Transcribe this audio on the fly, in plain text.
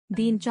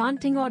The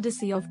enchanting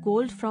odyssey of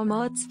gold from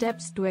earth's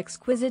depths to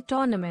exquisite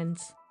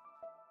ornaments.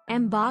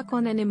 Embark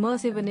on an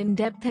immersive and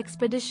in-depth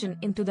expedition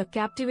into the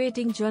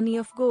captivating journey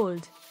of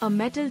gold, a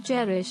metal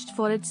cherished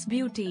for its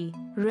beauty,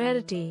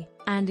 rarity,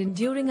 and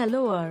enduring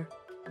allure.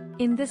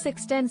 In this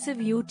extensive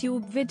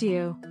YouTube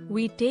video,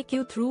 we take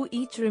you through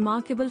each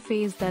remarkable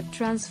phase that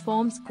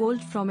transforms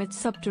gold from its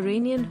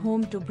subterranean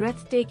home to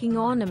breathtaking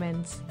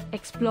ornaments,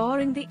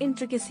 exploring the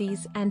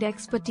intricacies and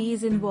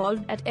expertise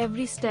involved at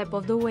every step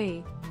of the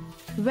way.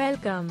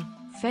 Welcome,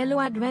 fellow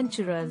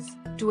adventurers,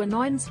 to an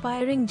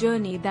awe-inspiring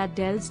journey that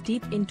delves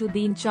deep into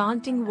the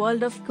enchanting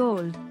world of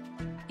gold.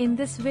 In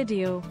this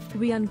video,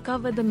 we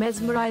uncover the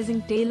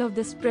mesmerizing tale of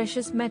this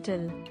precious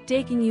metal,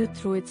 taking you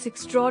through its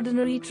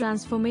extraordinary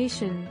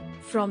transformation,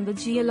 from the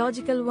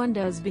geological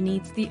wonders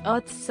beneath the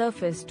Earth's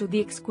surface to the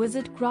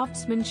exquisite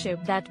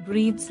craftsmanship that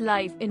breathes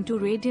life into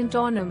radiant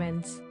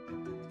ornaments.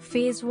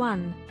 Phase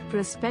 1,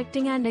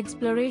 Prospecting and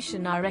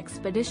Exploration. Our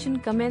expedition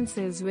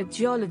commences with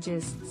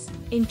geologists,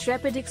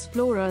 intrepid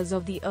explorers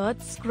of the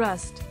Earth's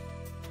crust.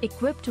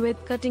 Equipped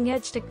with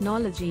cutting-edge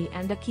technology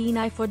and a keen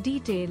eye for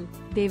detail,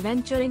 they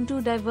venture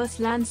into diverse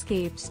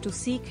landscapes to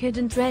seek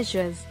hidden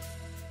treasures.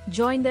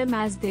 Join them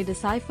as they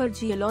decipher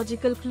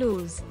geological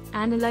clues,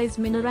 analyze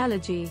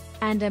mineralogy,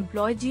 and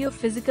employ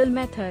geophysical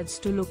methods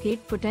to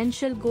locate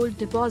potential gold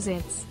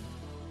deposits.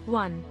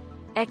 1.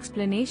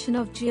 Explanation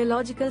of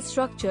geological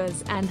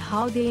structures and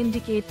how they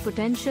indicate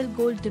potential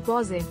gold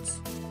deposits.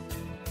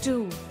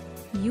 2.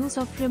 Use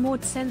of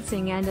remote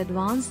sensing and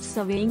advanced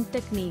surveying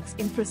techniques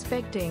in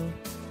prospecting.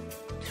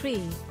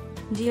 3.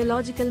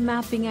 Geological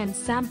mapping and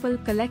sample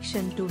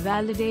collection to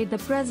validate the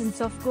presence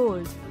of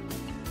gold.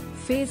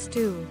 Phase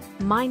 2,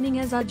 Mining.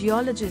 As our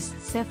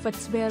geologists'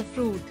 efforts bear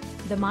fruit,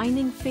 the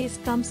mining phase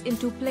comes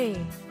into play.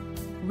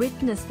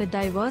 Witness the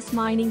diverse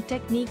mining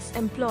techniques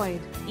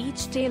employed,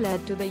 each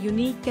tailored to the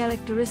unique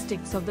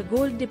characteristics of the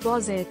gold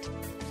deposit.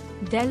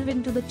 Delve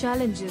into the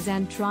challenges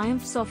and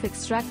triumphs of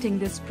extracting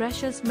this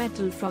precious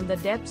metal from the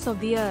depths of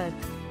the earth.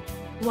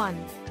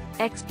 1.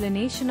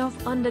 Explanation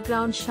of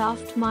underground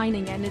shaft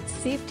mining and its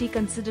safety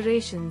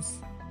considerations.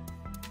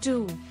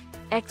 2.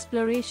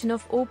 Exploration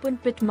of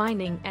open-pit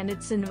mining and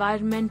its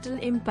environmental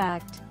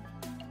impact.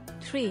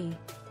 3.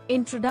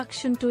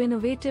 Introduction to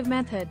innovative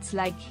methods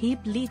like heap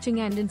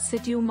leaching and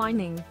in-situ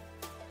mining.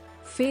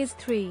 Phase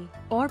 3,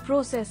 Ore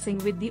processing.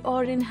 With the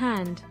ore in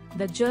hand,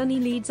 the journey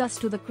leads us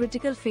to the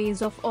critical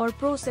phase of ore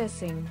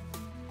processing.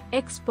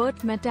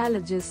 Expert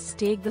metallurgists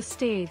take the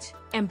stage,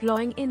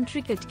 employing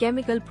intricate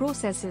chemical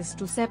processes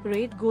to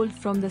separate gold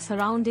from the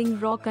surrounding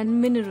rock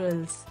and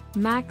minerals,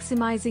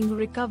 maximizing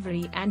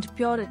recovery and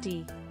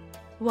purity.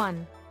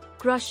 1.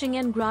 Crushing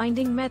and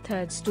grinding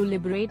methods to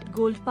liberate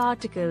gold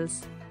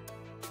particles.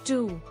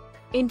 2.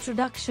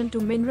 Introduction to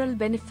mineral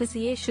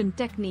beneficiation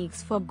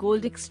techniques for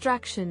gold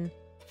extraction.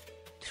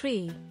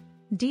 3.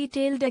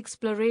 Detailed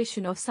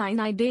exploration of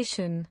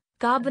cyanidation,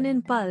 carbon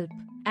in pulp,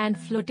 and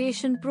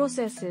flotation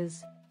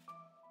processes.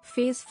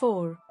 Phase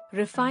 4,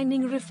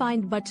 Refining.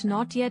 Refined but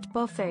not yet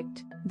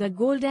perfect, the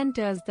gold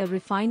enters the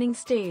refining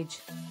stage.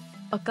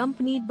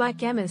 Accompanied by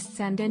chemists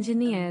and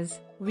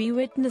engineers, we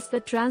witness the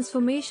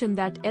transformation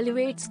that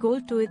elevates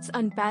gold to its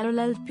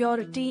unparalleled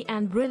purity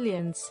and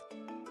brilliance.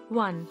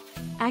 1.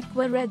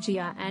 Aqua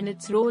regia and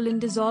its role in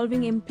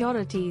dissolving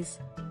impurities.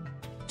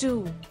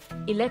 2.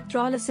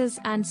 Electrolysis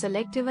and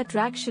selective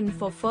attraction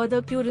for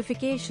further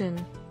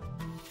purification.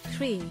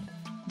 3.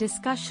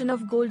 Discussion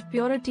of gold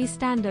purity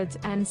standards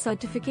and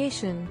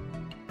certification.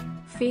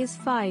 Phase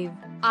 5,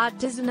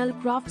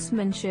 Artisanal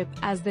craftsmanship.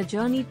 As the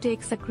journey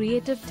takes a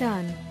creative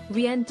turn,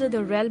 we enter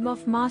the realm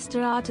of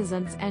master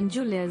artisans and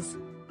jewelers.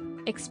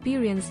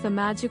 Experience the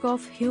magic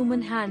of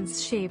human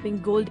hands shaping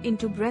gold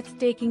into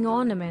breathtaking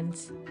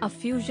ornaments, a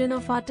fusion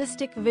of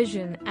artistic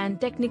vision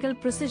and technical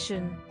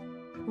precision.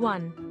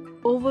 1.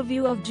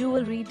 Overview of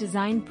jewelry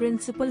design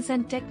principles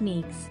and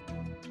techniques.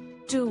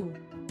 2.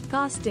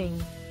 Casting,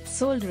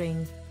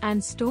 soldering,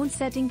 and stone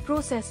setting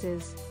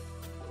processes.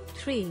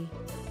 3.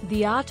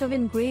 The art of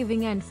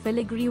engraving and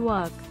filigree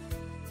work.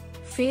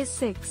 Phase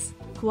 6,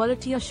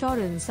 Quality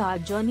assurance. Our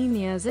journey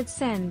nears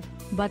its end,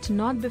 but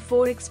not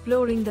before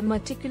exploring the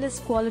meticulous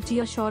quality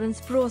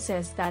assurance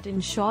process that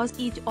ensures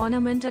each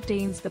ornament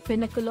attains the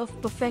pinnacle of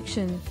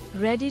perfection,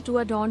 ready to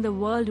adorn the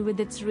world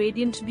with its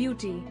radiant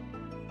beauty.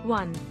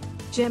 1.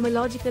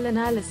 Gemological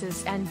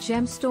analysis and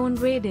gemstone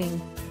grading.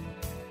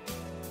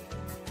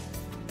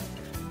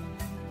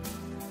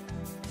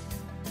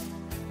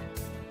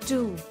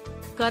 2.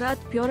 Karat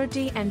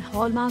purity and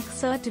hallmark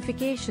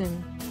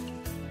certification.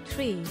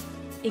 3.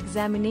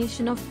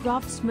 Examination of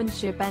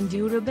craftsmanship and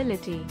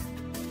durability.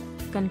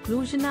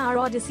 Conclusion. Our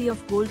odyssey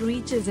of gold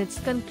reaches its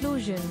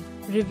conclusion,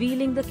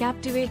 revealing the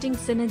captivating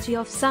synergy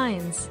of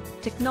science,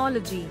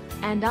 technology,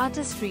 and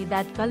artistry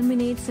that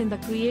culminates in the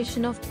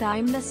creation of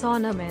timeless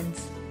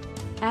ornaments.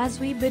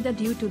 As we bid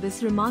adieu to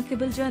this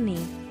remarkable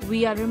journey,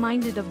 we are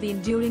reminded of the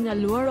enduring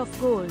allure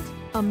of gold,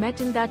 a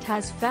metal that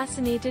has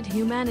fascinated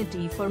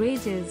humanity for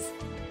ages.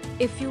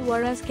 If you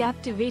were as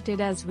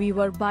captivated as we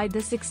were by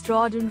this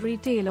extraordinary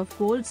tale of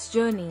gold's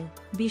journey,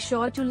 be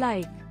sure to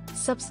like,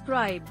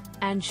 subscribe,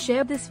 and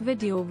share this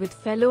video with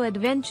fellow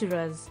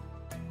adventurers.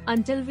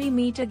 Until we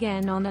meet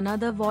again on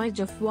another voyage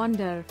of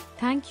wonder,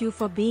 thank you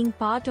for being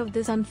part of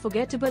this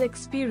unforgettable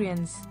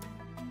experience.